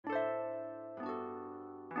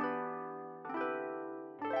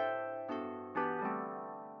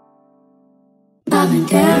falling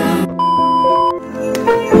down.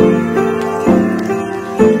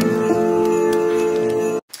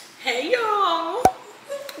 Hey y'all,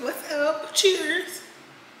 what's up? Cheers.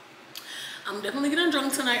 I'm definitely getting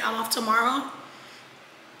drunk tonight. I'm off tomorrow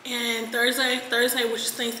and Thursday, which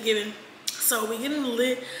is Thanksgiving. So we getting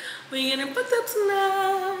lit, we getting fucked up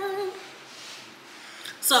tonight.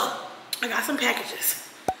 So I got some packages.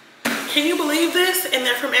 Can you believe this? And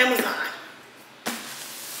they're from Amazon.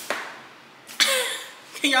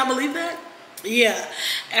 Can y'all believe that? Yeah.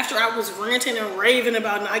 After I was ranting and raving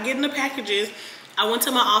about not getting the packages, I went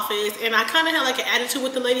to my office and I kind of had like an attitude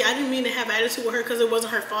with the lady. I didn't mean to have an attitude with her because it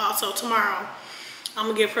wasn't her fault. So tomorrow I'm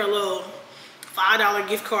gonna give her a little $5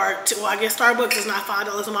 gift card. Well, I guess Starbucks is not $5.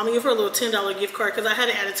 So I'm gonna give her a little $10 gift card because I had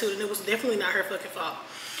an attitude and it was definitely not her fucking fault.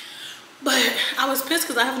 But I was pissed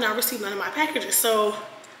because I have not received none of my packages. So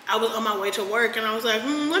I was on my way to work and I was like,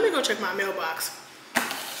 let me go check my mailbox.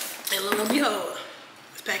 And lo and behold,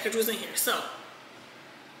 this package was in here. So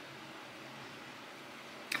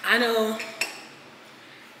I know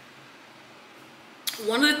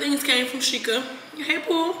one of the things came from Sheikah. Hey,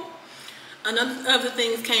 Pooh. Another of the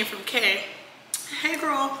things came from Kay. Hey,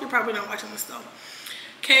 girl. You're probably not watching this, though.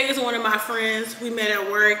 Kay is one of my friends. We met at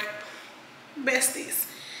work. Besties.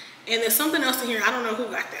 And there's something else in here. I don't know who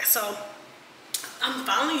got that. So I'm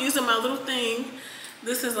finally using my little thing.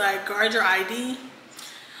 This is like guard your ID.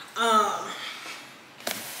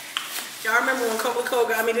 Y'all remember when Coco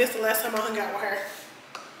got me this the last time I hung out with her?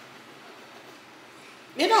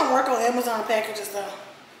 It don't work on Amazon packages though.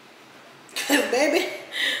 Cause baby,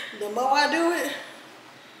 the more I do it,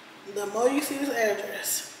 the more you see this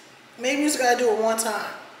address. Maybe you just gotta do it one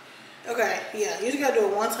time. Okay, yeah, you just gotta do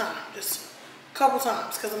it one time. Just a couple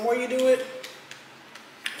times. Cause the more you do it,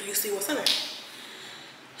 you see what's in it.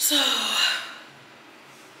 So,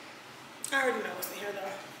 I already know what's in here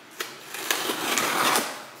though.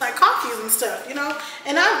 Like coffees and stuff, you know?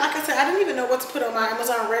 And like I said, I didn't even know what to put on my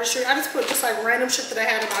Amazon registry. I just put just like random shit that I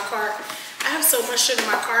had in my cart. I have so much shit in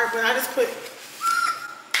my cart, but I just put,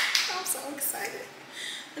 I'm so excited.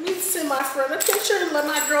 I need to send my friend a picture and let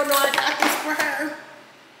my girl know I got this for her.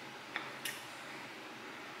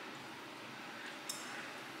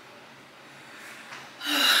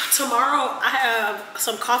 Tomorrow, I have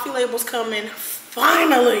some coffee labels coming,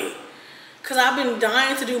 finally. Cause I've been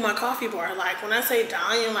dying to do my coffee bar. Like when I say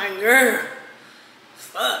dying, like girl,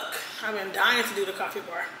 fuck. I've been dying to do the coffee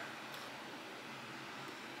bar.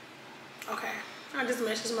 Okay, I just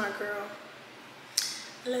messaged my girl.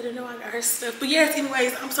 I let her know I got her stuff. But yes,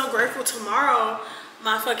 anyways, I'm so grateful. Tomorrow,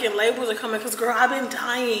 my fucking labels are coming. Cause girl, I've been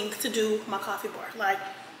dying to do my coffee bar. Like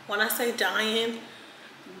when I say dying,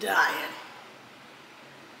 dying.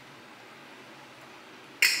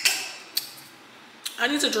 I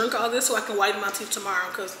need to drink all this so I can whiten my teeth tomorrow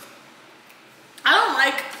because I don't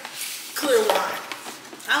like clear wine.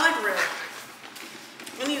 I like red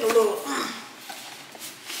wine. I need a little.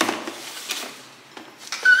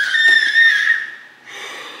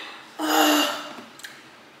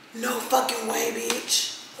 No fucking way,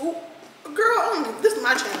 bitch. Ooh, girl, this is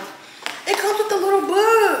my channel. It comes with a little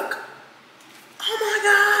book. Oh my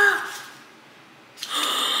god.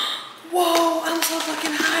 Whoa, I'm so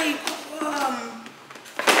fucking hyped.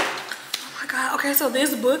 God. Okay, so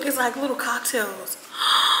this book is like little cocktails.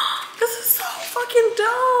 This is so fucking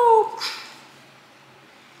dope.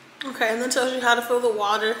 Okay, and then tells you how to fill the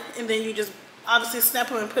water, and then you just obviously snap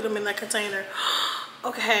them and put them in that container.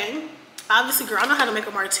 Okay, obviously, girl, I know how to make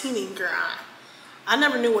a martini, girl. I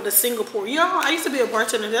never knew what a single pour. Y'all, I used to be a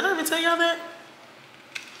bartender. Did I ever tell y'all that?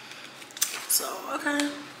 So,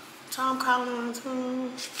 okay. Tom Collins.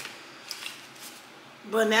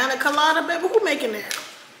 Banana colada, baby. Who making that?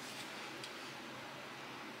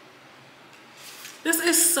 This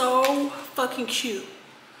is so fucking cute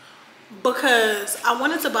because I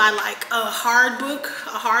wanted to buy like a hard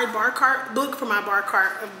bar cart book for my bar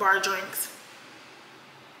cart of bar drinks.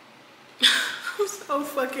 I'm so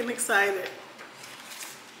fucking excited.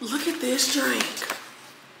 Look at this drink.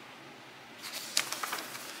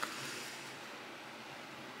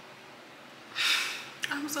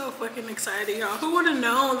 I'm so fucking excited, y'all. Who would have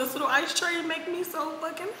known this little ice tray would make me so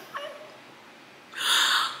fucking high?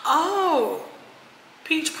 Oh.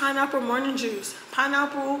 Peach pineapple morning juice.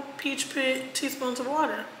 Pineapple, peach pit, teaspoons of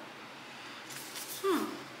water.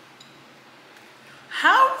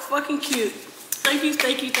 How fucking cute. Thank you,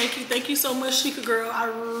 thank you, thank you, thank you so much, Sheikah girl. I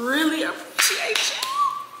really appreciate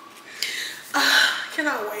you.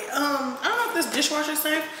 Cannot wait. I don't know if this dishwasher is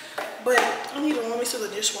safe, but I need to warm me to the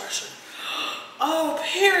dishwasher. Oh,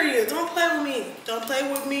 period. Don't play with me. Don't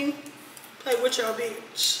play with me. Play with your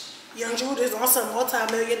bitch. Young Jude is on some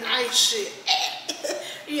multi-million ice shit.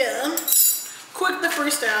 Yeah, quick the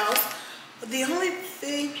freestyles. The only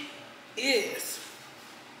thing is,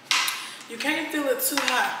 you can't feel it too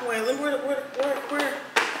hot. Wait, look where?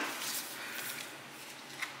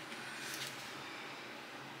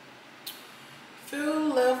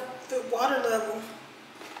 Feel water level.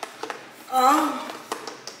 And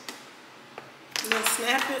then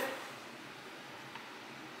snap it.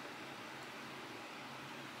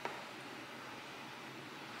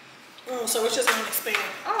 So it's just gonna expand.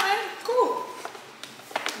 All right, cool.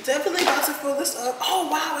 Definitely about to fill this up. Oh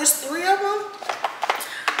wow, it's 3 of them.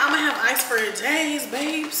 I'm gonna have ice for days,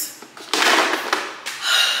 babes.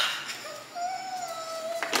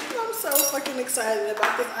 I'm so fucking excited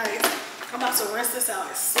about this ice. I'm about to rinse this out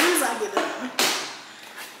as soon as I get done.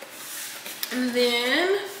 And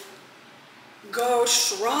then gold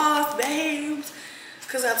straws, babes.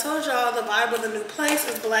 Because I told y'all the vibe of the new place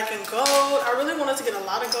is black and gold. I really wanted to get a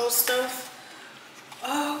lot of gold stuff.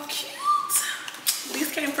 Oh, cute.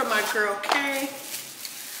 These came from my girl, Kay.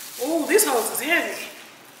 Oh, these hoes is heavy.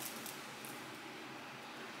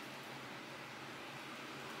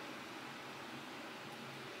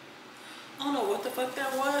 I don't know what the fuck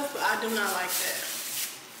that was, but I do not like that.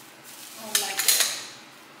 I don't like that.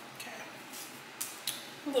 Okay.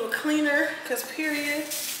 A little cleaner, because period.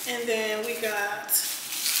 And then we got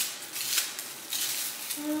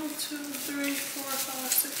 1, 2, 3, 4,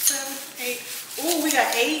 5, 6, 7, 8. Oh, we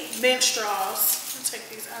got 8 bench straws. I'll take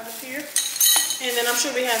these out of here. And then I'm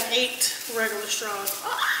sure we have 8 regular straws.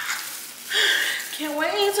 Oh, can't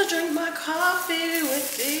wait to drink my coffee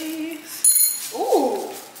with these.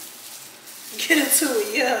 Ooh. Get into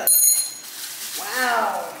it, yeah.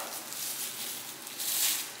 Wow.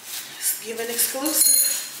 It's giving exclusive.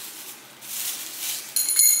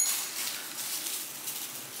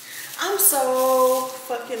 I'm so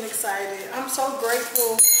fucking excited. I'm so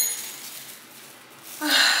grateful.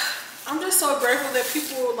 I'm just so grateful that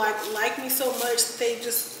people like me so much that they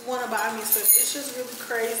just want to buy me stuff. It's just really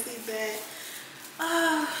crazy that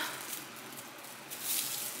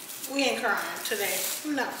we ain't crying today.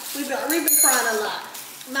 No, we've been crying a lot.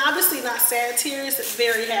 Now, obviously not sad tears,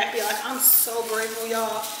 very happy. Like, I'm so grateful,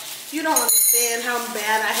 y'all. You don't understand how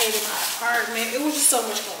bad I hated my apartment. It was just so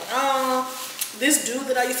much going on. This dude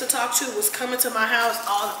that I used to talk to was coming to my house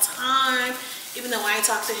all the time, even though I ain't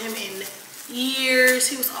talked to him in years.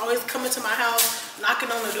 He was always coming to my house, knocking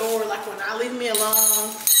on the door, like, when I leave me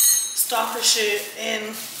alone, stalker shit.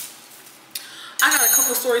 And I got a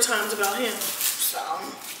couple story times about him. So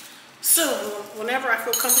soon, whenever I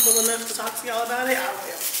feel comfortable enough to talk to y'all about it, I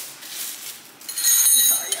will. I'm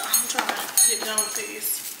sorry, y'all. I'm trying to get done with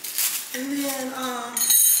these. And then,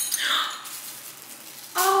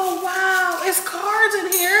 oh wow, it's cards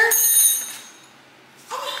in here.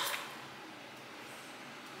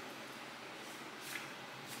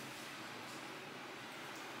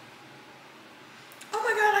 Oh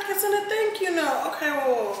my god, I can send a thank you note. Okay,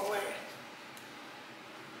 wait.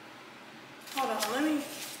 Hold on, let me.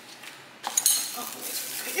 Oh,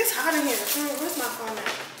 it's hot in here. Where's my phone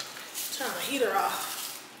at? Turn the heater off.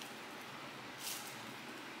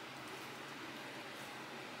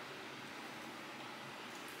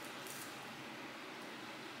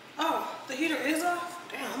 Oh, the heater is off?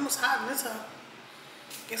 Damn, almost hot in this house.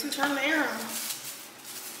 Guess we turn the air on.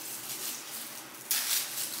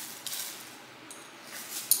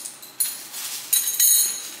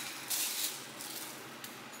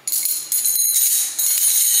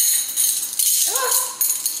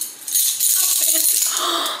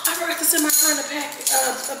 I forgot to send my friend a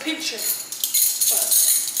picture.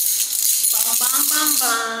 Bum, bum, bum,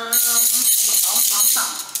 bum. Bum, bum,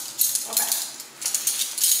 bum. Okay.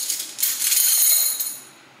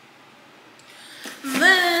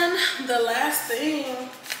 Then the last thing,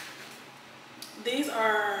 these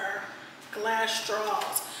are glass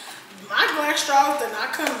straws. My glass straws did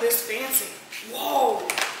not come this fancy. Whoa.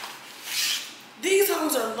 These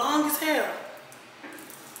hoes are long as hell.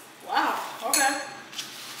 Wow, okay.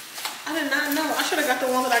 I did not know. I should have got the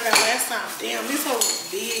one that I got last time. Damn, these hoes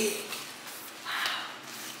are big.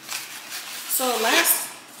 So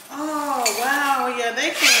oh wow, yeah,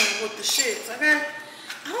 they came with the shits, okay?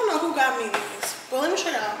 I don't know who got me these, but let me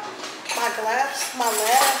show y'all my last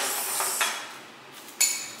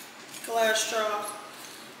glass straws.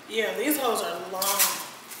 Yeah, these hoes are long.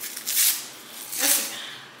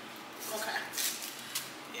 Okay.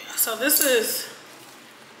 Yeah, so this is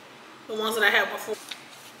the ones that I had before.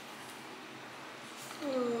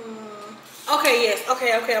 Okay, yes.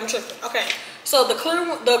 Okay, I'm tripping. Okay, so the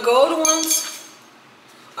gold ones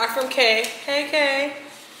are from Kay. Hey, Kay.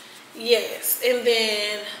 Yes, and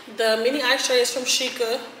then the mini ice tray is from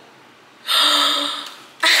Sheikah.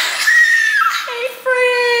 I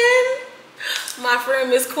my friend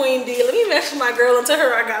Miss Queen D. Let me mention my girl, and tell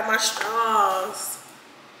her I got my straws.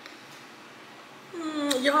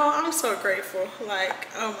 Y'all, I'm so grateful. Like,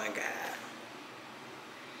 oh my God.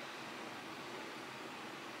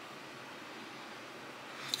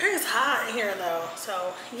 It's hot in here though.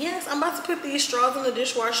 So yes, I'm about to put these straws in the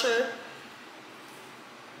dishwasher.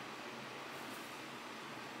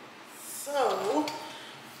 So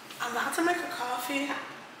I'm about to make a coffee.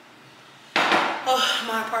 Oh,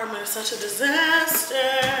 my apartment is such a disaster.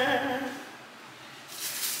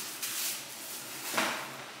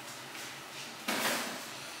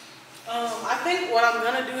 I think what I'm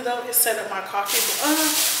gonna do though is set up my coffee.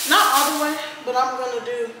 Not all the way, but I'm gonna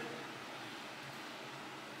do.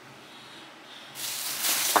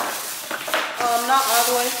 Not all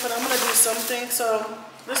the way, but I'm gonna do something. So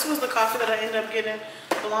this was the coffee that I ended up getting,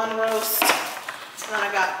 blonde roast, and then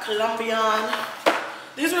I got Colombian.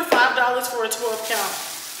 These were $5 for a 12 count.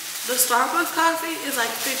 The Starbucks coffee is like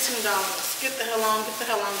 $15. Get the hell on, get the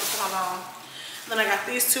hell on, get the hell on. Then I got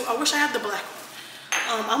these two. I wish I had the black one.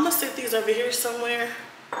 I'm gonna sit these over here somewhere.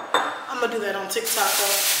 I'm gonna do that on TikTok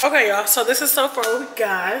though. Okay, y'all, so this is so far what we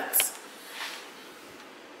got.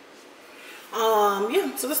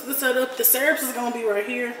 Yeah, so this is the setup. The syrups is gonna be right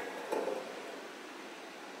here.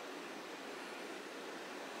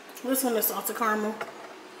 This one is salted caramel.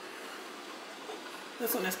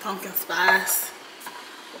 This one is pumpkin spice.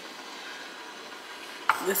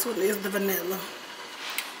 This one is the vanilla.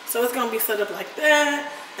 So it's gonna be set up like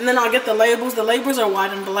that. And then I'll get the labels. The labels are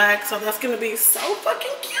white and black, so that's gonna be so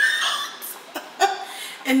fucking cute.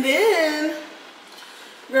 And then,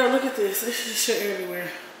 girl, look at this. This is shit everywhere.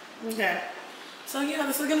 Okay. So yeah,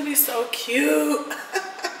 this is gonna be so cute.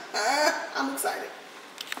 I'm excited.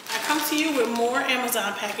 I come to you with more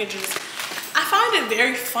Amazon packages. I find it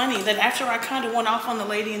very funny that after I kind of went off on the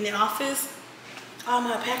lady in the office, all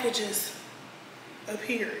my packages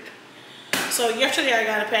appeared. So yesterday I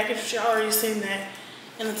got a package, which y'all already seen that.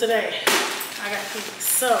 And then today I got these.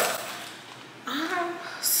 So I'm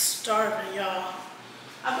starving, y'all.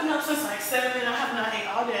 I've been up since like 7 and I have not ate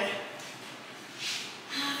all day.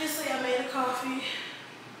 Obviously I made a coffee.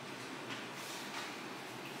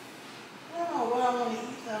 I don't know what I want to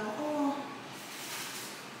eat though. Oh.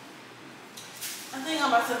 I think I'm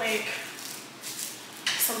about to make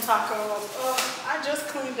some tacos. Oh, I just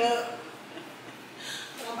cleaned up.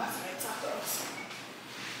 I'm about to make tacos.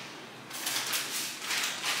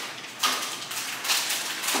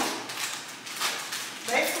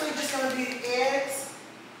 Basically just gonna be the eggs.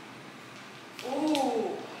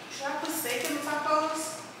 Ooh, should I put steak in the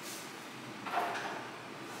tacos?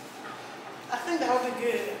 I think that would be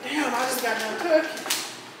good. Damn, I just got no cooking.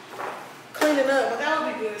 Clean it up, but that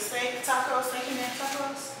would be good. Steak, tacos, steak and egg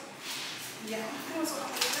tacos. Yeah, that's what I'm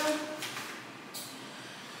gonna do.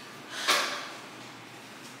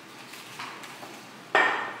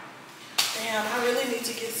 Damn, I really need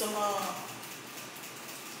to get some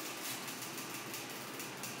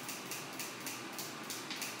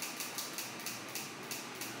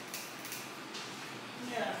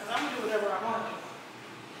yeah, because I'm gonna do whatever I want to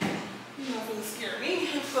do. You're not gonna scare me.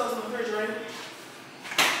 Let's close the refrigerator.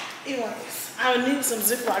 Anyways, I would need some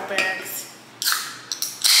Ziploc bags.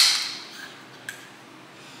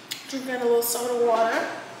 Drinking a little soda water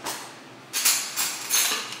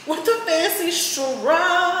with the fancy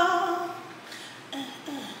straw.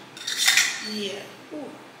 Yeah. Ooh.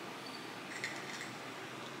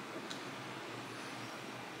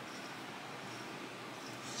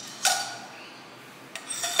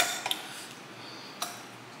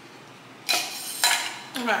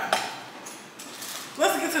 Okay.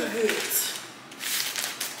 Let's get to the goods.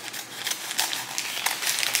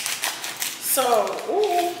 So,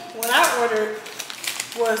 what I ordered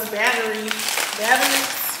was batteries.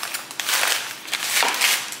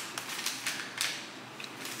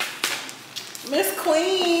 Miss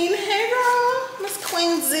Queen, hey girl, Miss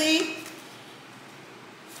Queen Z.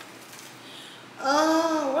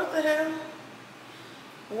 What the hell?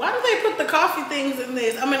 Why do they put the coffee things in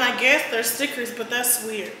this? I mean, I guess they're stickers, but that's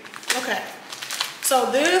weird. Okay, so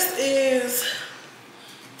this is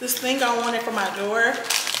this thing I wanted for my door.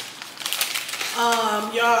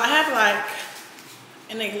 Y'all, I have like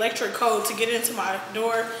an electric code to get into my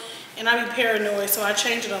door, and I be paranoid, so I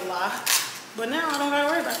change it a lot. But now I don't gotta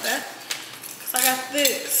worry about that. I got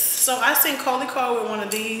this. So I seen Coley code with one of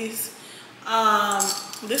these.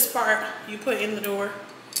 This part you put in the door,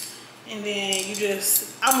 and then you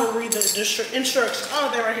just, I'm gonna read the instructions. Oh,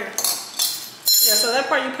 they're right here. Yeah, so that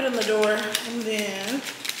part you put in the door, and then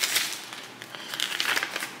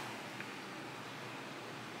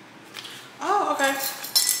oh, okay.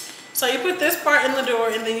 So you put this part in the door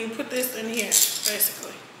and then you put this in here,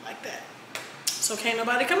 basically, like that. So can't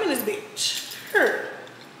nobody come in this bitch. Her.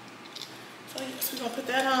 So yes, we're gonna put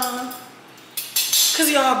that on. Cause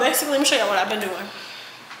y'all, basically, let me show y'all what I've been doing.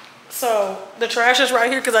 So the trash is right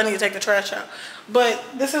here because I need to take the trash out. But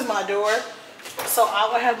this is my door. So I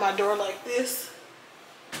would have my door like this.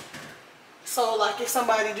 So like if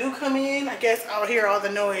somebody do come in, I guess I'll hear all the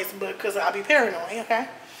noise, but because I'll be paranoid, okay?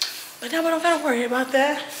 But now we don't gotta worry about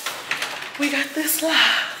that. We got this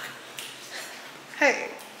lock. Hey.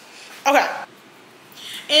 Okay.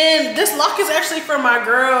 And this lock is actually from my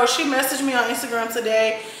girl. She messaged me on Instagram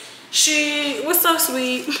today. She was so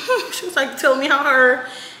sweet. She was like telling me how her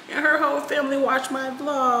and her whole family watch my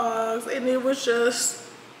vlogs. And it was just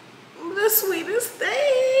the sweetest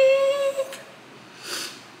thing.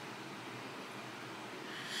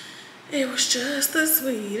 It was just the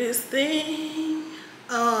sweetest thing.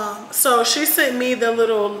 So she sent me the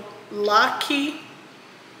little lock key.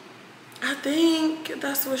 I think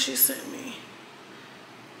that's what she sent me.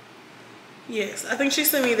 Yes, I think she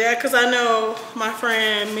sent me that because I know my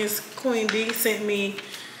friend Miss Queen D sent me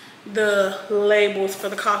the labels for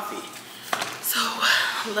the coffee. So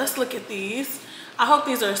let's look at these. I hope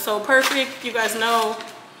these are so perfect. You guys know.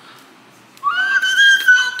 Oh, this is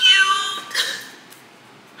so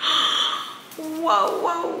cute. Whoa,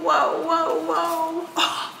 whoa, whoa, whoa, whoa.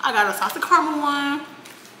 Oh, I got a salted caramel one.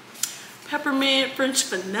 Peppermint, French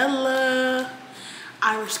vanilla.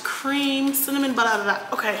 Irish cream, cinnamon, blah, blah, blah.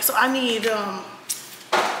 Okay, so I need, girl,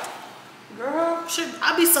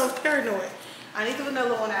 I be so paranoid. I need the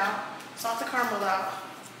vanilla one out, salted caramel out.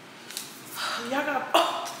 Y'all got,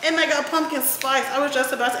 oh, and they got pumpkin spice. I was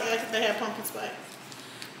just about to ask if they had pumpkin spice.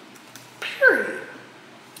 Period.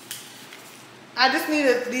 I just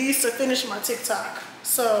needed these to finish my TikTok.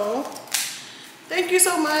 So, thank you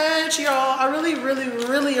so much, y'all. I really, really,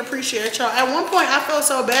 really appreciate y'all. At one point, I felt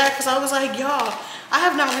so bad because I was like, y'all, I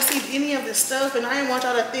have not received any of this stuff, and I didn't want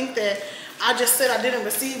y'all to think that I just said I didn't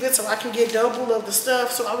receive it so I can get double of the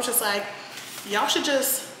stuff. So I was just like, y'all should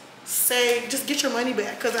just say, just get your money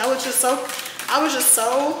back, because I was just so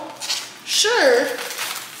sure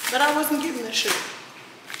that I wasn't getting this shit.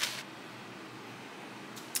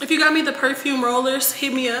 If you got me the perfume rollers,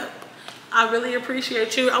 hit me up. I really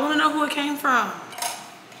appreciate you. I want to know who it came from.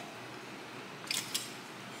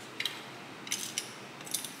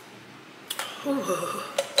 Ooh.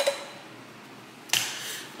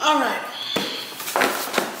 All right.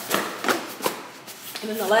 And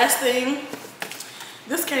then the last thing,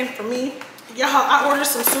 this came from me. Y'all, I ordered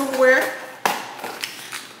some silverware.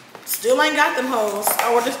 Still ain't got them hoes.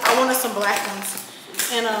 I wanted some black ones.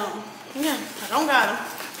 And yeah, I don't got them.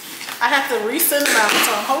 I have to resend them out.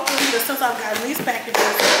 So I'm hoping that since I've gotten these packages,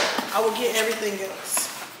 I will get everything else.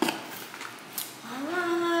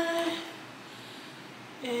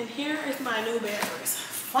 And here is my new batteries.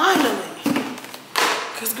 Finally.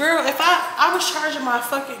 Cause girl, if I was charging my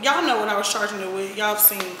fucking, y'all know what I was charging it with. Y'all have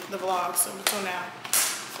seen the vlogs up until now.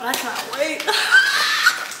 But I cannot wait.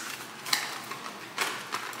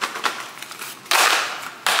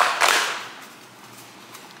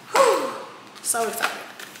 Whew. So excited.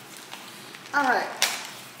 All right.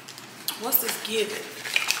 What's this giving?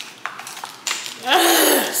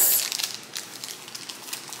 Yes.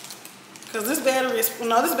 Cause this battery is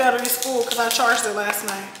full because I charged it last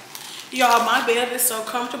night. Y'all, my bed is so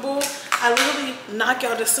comfortable. I literally knock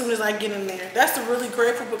out as soon as I get in there. That's really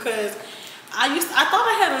grateful because I thought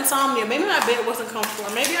I had insomnia. Maybe my bed wasn't comfortable.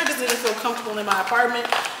 Or maybe I just didn't feel comfortable in my apartment.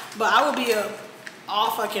 But I would be up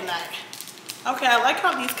all fucking night. Okay, I like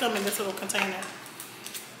how these come in this little container.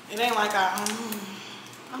 It ain't like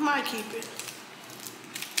I might keep it.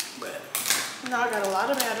 But now I got a lot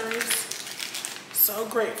of batteries. So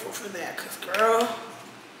grateful for that, cause girl,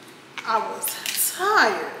 I was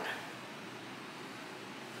tired.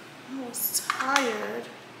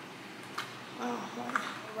 Oh,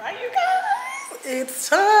 right, you guys, it's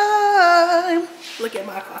time. Look at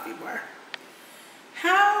my coffee bar.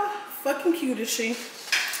 How fucking cute is she?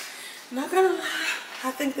 Not gonna lie,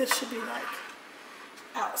 I think this should be like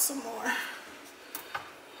out some more.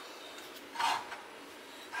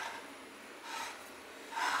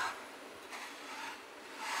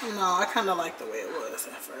 No, I kind of like the way it was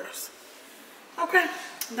at first. Okay,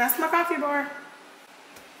 that's my coffee bar.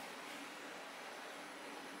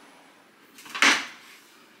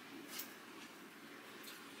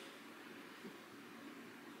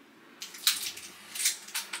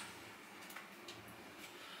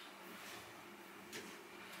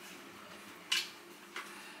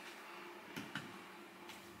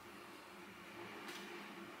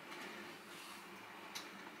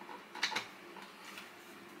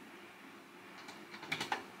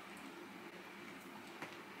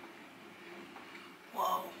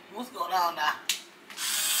 on now.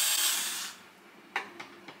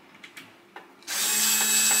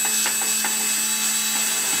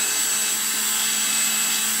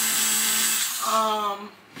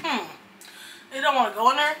 They don't want to go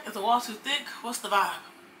in there. Is the wall too thick? What's the vibe?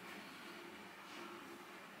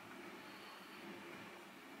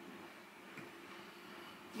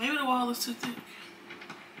 Maybe the wall is too thick.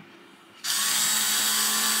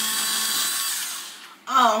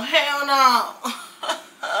 Oh, hell no.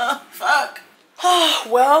 Fuck.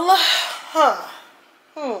 Well,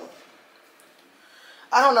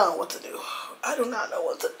 I don't know what to do. I do not know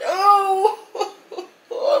what to do. Oh,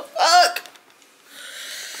 fuck.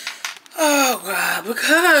 Oh, God.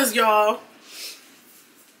 Because, y'all,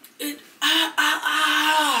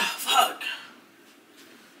 fuck.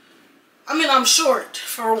 I mean, I'm short,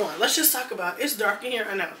 for one. Let's just talk about it. It's dark in here,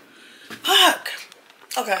 I know. Fuck.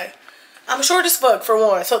 Okay. I'm short as fuck, for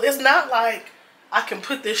one. So, it's not like I can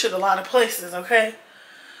put this shit a lot of places, okay?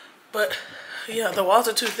 But, yeah, the walls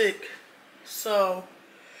are too thick. So...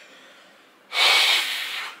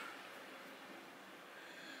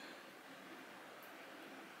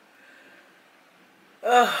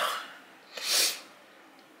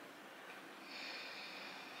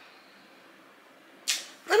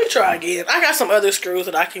 Let me try again. I got some other screws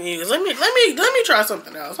that I can use. Let me try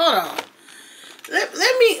something else. Hold on. Let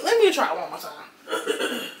me try one more time.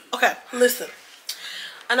 Okay, listen.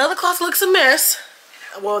 I know the closet looks a mess.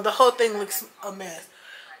 Well, the whole thing looks a mess.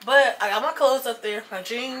 But I got my clothes up there. My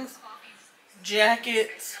jeans,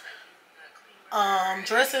 jackets,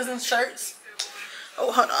 dresses and shirts.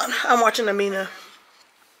 Oh, hold on. I'm watching Amina.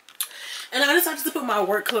 And I decided to put my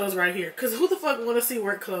work clothes right here. Because who the fuck want to see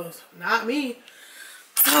work clothes? Not me.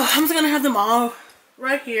 So I'm just going to have them all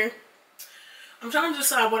right here. I'm trying to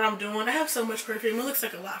decide what I'm doing. I have so much perfume. It looks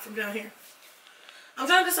like a lot from down here. I'm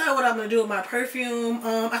trying to decide what I'm going to do with my perfume.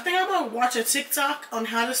 I think I'm going to watch a TikTok on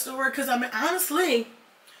how to store it. Because I mean, honestly,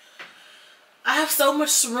 I have so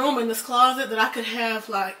much room in this closet that I could have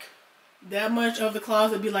like that much of the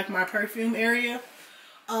closet be like my perfume area.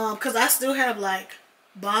 Because I still have like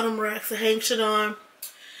bottom racks to hang shit on.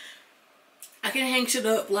 I can hang shit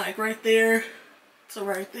up like right there to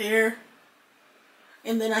right there,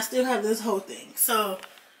 and then I still have this whole thing. So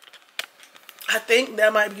I think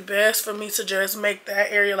that might be best for me to just make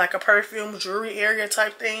that area like a perfume jewelry area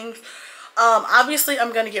type thing. Obviously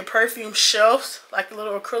I'm gonna get perfume shelves, like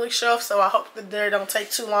little acrylic shelves, so I hope that they don't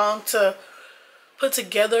take too long to put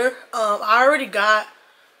together. I already got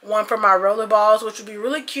one for my roller balls, which would be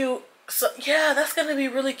really cute. So yeah, that's gonna be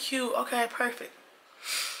really cute. Okay, perfect.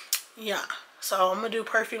 Yeah, so I'm gonna do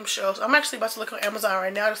perfume shelves. I'm actually about to look on Amazon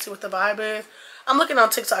right now to see what the vibe is. I'm looking on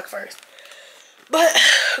TikTok first. But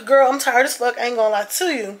girl, I'm tired as fuck. I ain't gonna lie to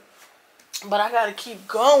you, but I gotta keep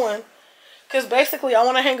going because basically I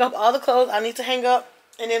want to hang up all the clothes I need to hang up,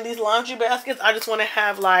 and then these laundry baskets I just want to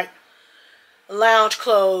have like lounge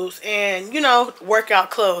clothes and, you know,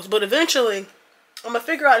 workout clothes. But eventually I'm gonna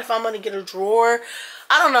figure out if I'm gonna get a drawer.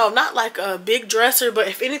 I don't know, not like a big dresser, but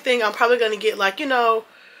if anything, I'm probably gonna get like, you know,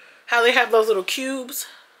 how they have those little cubes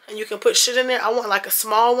and you can put shit in there. I want like a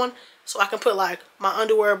small one so I can put like my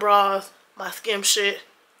underwear, bras, my skim shit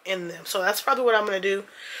in them. So that's probably what I'm gonna do.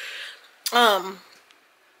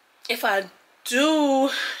 If I do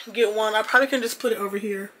get one, I probably can just put it over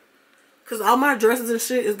here because all my dresses and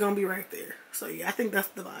shit is gonna be right there. So yeah, I think that's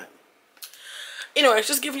the vibe. Anyways,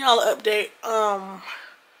 just giving y'all an update.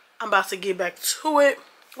 I'm about to get back to it.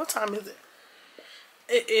 What time is it?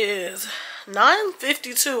 It is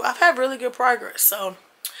 9:52. I've had really good progress. So,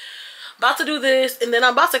 about to do this. And then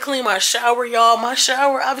I'm about to clean my shower, y'all. My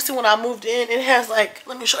shower, obviously, when I moved in, it has like,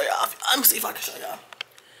 let me show y'all. Let me see if I can show y'all.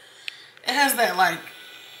 It has that like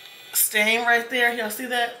stain right there. Y'all see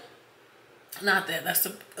that? Not that. That's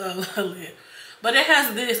the lid. But it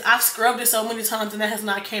has this. I've scrubbed it so many times and that has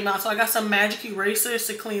not came out. So, I got some magic erasers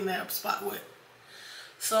to clean that spot with.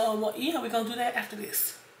 So, well, yeah, we're going to do that after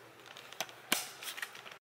this.